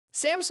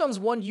Samsung's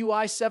One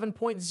UI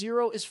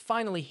 7.0 is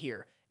finally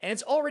here, and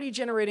it's already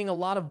generating a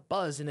lot of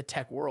buzz in the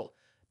tech world.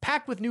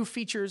 Packed with new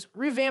features,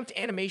 revamped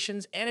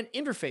animations, and an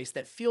interface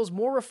that feels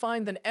more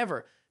refined than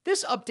ever,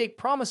 this update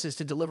promises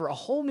to deliver a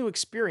whole new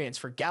experience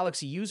for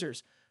Galaxy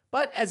users.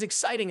 But as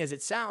exciting as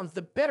it sounds,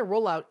 the beta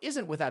rollout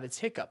isn't without its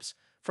hiccups.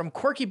 From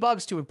quirky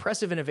bugs to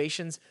impressive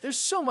innovations, there's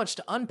so much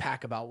to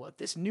unpack about what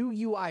this new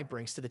UI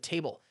brings to the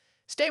table.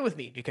 Stay with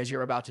me because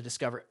you're about to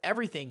discover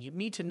everything you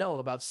need to know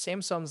about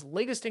Samsung's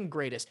latest and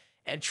greatest,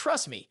 and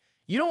trust me,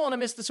 you don't want to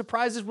miss the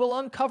surprises we'll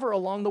uncover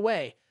along the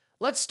way.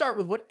 Let's start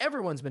with what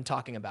everyone's been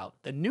talking about,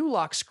 the new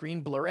lock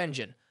screen blur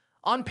engine.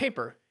 On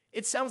paper,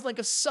 it sounds like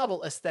a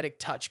subtle aesthetic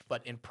touch,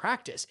 but in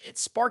practice,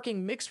 it's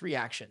sparking mixed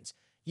reactions.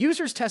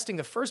 Users testing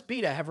the first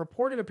beta have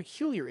reported a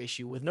peculiar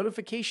issue with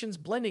notifications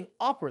blending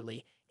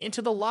awkwardly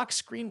into the lock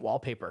screen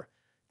wallpaper.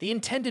 The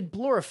intended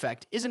blur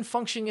effect isn't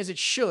functioning as it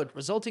should,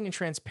 resulting in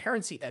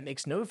transparency that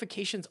makes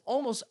notifications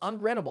almost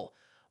unreadable.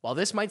 While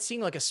this might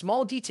seem like a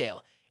small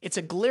detail, it's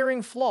a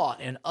glaring flaw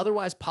in an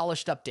otherwise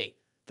polished update.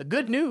 The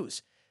good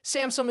news: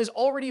 Samsung is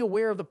already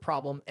aware of the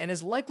problem and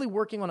is likely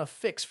working on a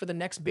fix for the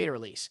next beta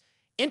release.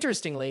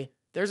 Interestingly,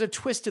 there's a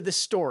twist to this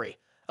story.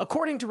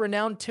 According to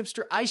renowned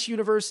tipster Ice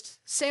Universe,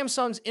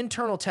 Samsung's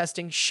internal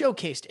testing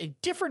showcased a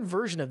different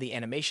version of the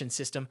animation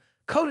system,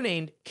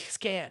 codenamed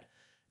Scan.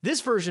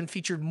 This version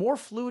featured more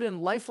fluid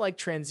and lifelike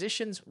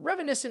transitions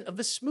reminiscent of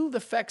the smooth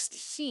effects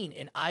seen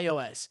in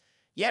iOS.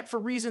 Yet, for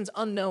reasons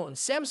unknown,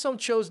 Samsung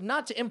chose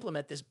not to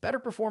implement this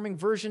better-performing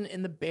version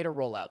in the beta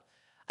rollout.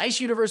 Ice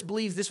Universe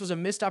believes this was a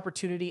missed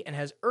opportunity and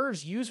has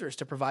urged users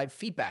to provide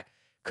feedback.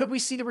 Could we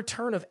see the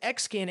return of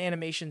X-Scan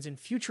animations in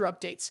future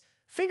updates?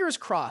 Fingers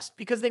crossed,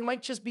 because they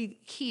might just be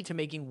key to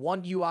making One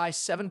UI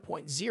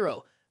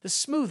 7.0 the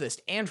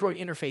smoothest Android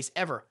interface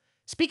ever.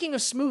 Speaking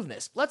of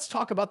smoothness, let's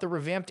talk about the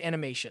revamped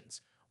animations.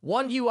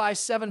 One UI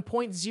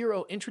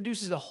 7.0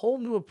 introduces a whole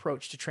new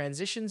approach to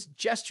transitions,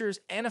 gestures,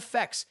 and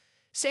effects.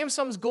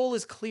 Samsung's goal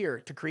is clear: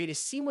 to create a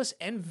seamless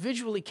and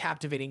visually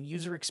captivating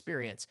user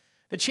experience.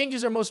 The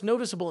changes are most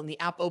noticeable in the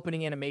app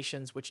opening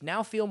animations, which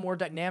now feel more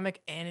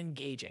dynamic and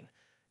engaging.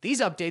 These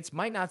updates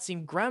might not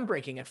seem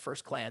groundbreaking at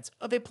first glance,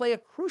 but they play a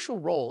crucial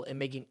role in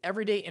making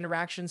everyday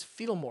interactions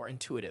feel more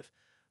intuitive.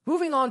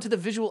 Moving on to the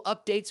visual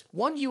updates,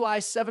 One UI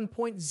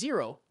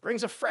 7.0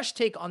 brings a fresh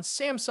take on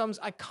Samsung's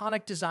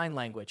iconic design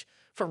language.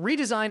 From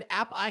redesigned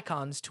app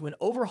icons to an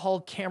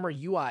overhauled camera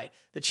UI,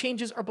 the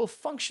changes are both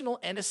functional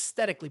and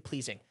aesthetically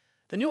pleasing.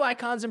 The new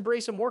icons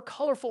embrace a more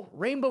colorful,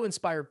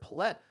 rainbow-inspired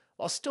palette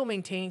while still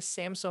maintaining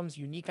Samsung's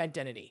unique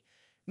identity.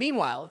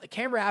 Meanwhile, the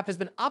camera app has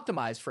been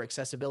optimized for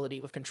accessibility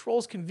with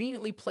controls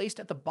conveniently placed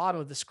at the bottom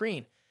of the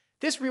screen.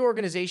 This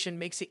reorganization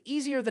makes it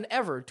easier than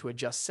ever to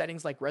adjust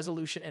settings like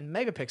resolution and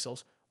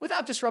megapixels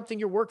without disrupting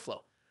your workflow.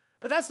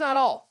 But that's not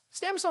all.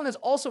 Samsung has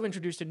also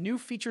introduced a new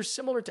feature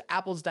similar to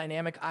Apple's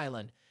Dynamic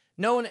Island.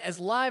 Known as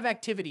Live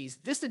Activities,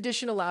 this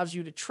addition allows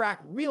you to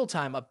track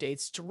real-time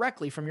updates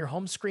directly from your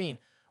home screen.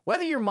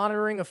 Whether you're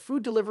monitoring a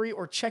food delivery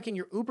or checking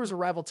your Uber's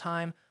arrival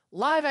time,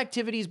 Live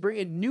Activities bring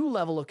a new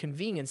level of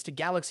convenience to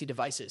Galaxy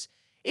devices.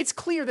 It's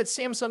clear that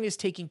Samsung is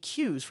taking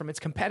cues from its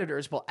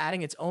competitors while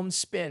adding its own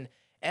spin,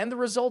 and the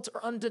results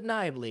are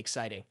undeniably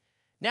exciting.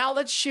 Now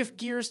let's shift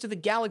gears to the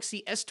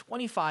Galaxy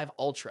S25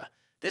 Ultra.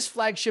 This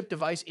flagship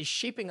device is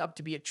shaping up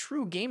to be a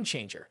true game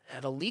changer,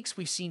 and the leaks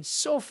we've seen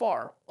so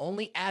far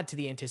only add to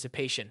the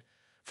anticipation.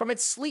 From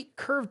its sleek,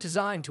 curved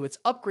design to its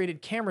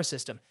upgraded camera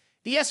system,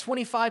 the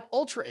S25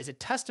 Ultra is a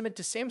testament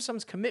to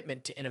Samsung's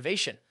commitment to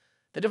innovation.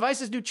 The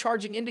device's new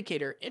charging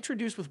indicator,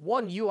 introduced with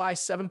One UI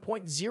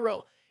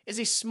 7.0, is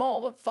a small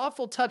but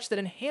thoughtful touch that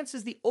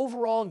enhances the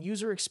overall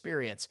user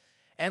experience.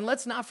 And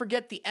let's not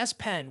forget the S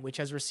Pen, which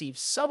has received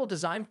subtle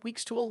design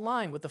tweaks to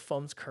align with the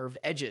phone's curved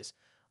edges.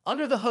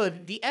 Under the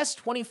hood, the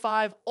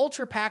S25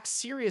 Ultra packs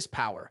serious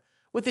power.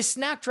 With a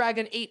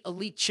Snapdragon 8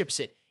 Elite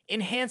chipset,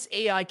 enhanced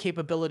AI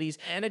capabilities,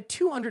 and a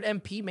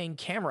 200MP main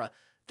camera,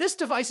 this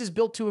device is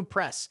built to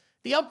impress.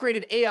 The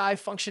upgraded AI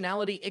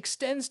functionality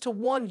extends to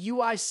One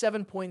UI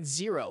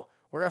 7.0,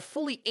 where a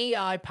fully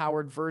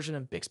AI-powered version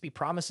of Bixby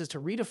promises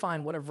to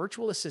redefine what a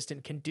virtual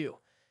assistant can do.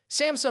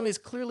 Samsung is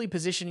clearly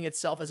positioning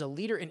itself as a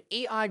leader in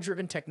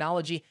AI-driven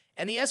technology,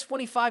 and the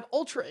S25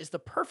 Ultra is the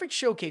perfect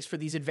showcase for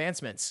these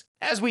advancements.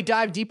 As we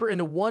dive deeper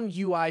into One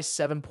UI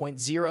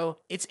 7.0,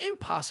 it's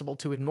impossible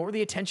to ignore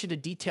the attention to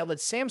detail that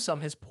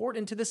Samsung has poured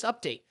into this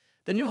update.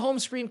 The new home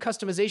screen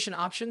customization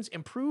options,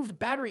 improved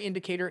battery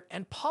indicator,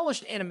 and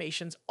polished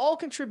animations all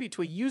contribute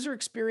to a user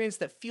experience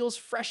that feels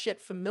fresh yet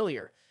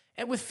familiar.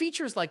 And with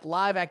features like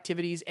Live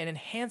Activities and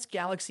enhanced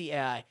Galaxy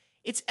AI,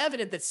 it's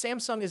evident that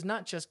Samsung is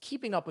not just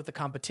keeping up with the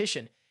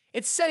competition,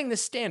 it's setting the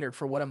standard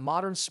for what a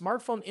modern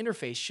smartphone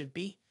interface should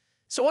be.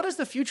 So what does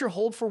the future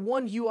hold for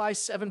One UI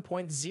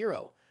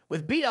 7.0?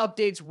 With beta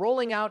updates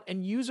rolling out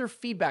and user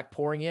feedback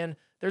pouring in,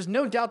 there's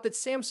no doubt that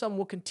Samsung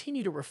will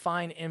continue to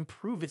refine and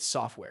improve its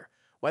software.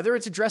 Whether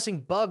it's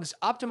addressing bugs,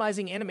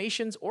 optimizing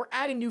animations, or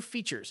adding new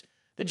features,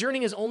 the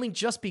journey has only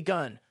just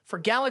begun. For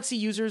Galaxy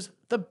users,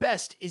 the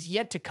best is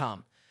yet to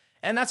come.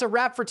 And that's a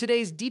wrap for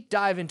today's deep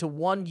dive into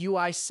One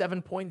UI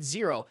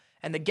 7.0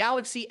 and the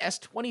Galaxy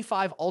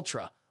S25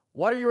 Ultra.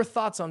 What are your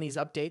thoughts on these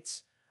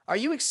updates? Are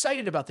you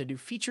excited about the new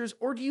features,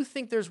 or do you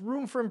think there's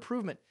room for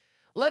improvement?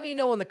 Let me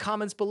know in the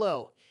comments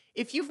below.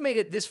 If you've made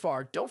it this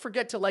far, don't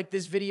forget to like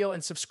this video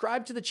and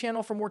subscribe to the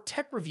channel for more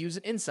tech reviews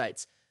and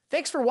insights.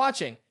 Thanks for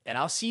watching, and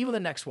I'll see you in the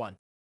next one.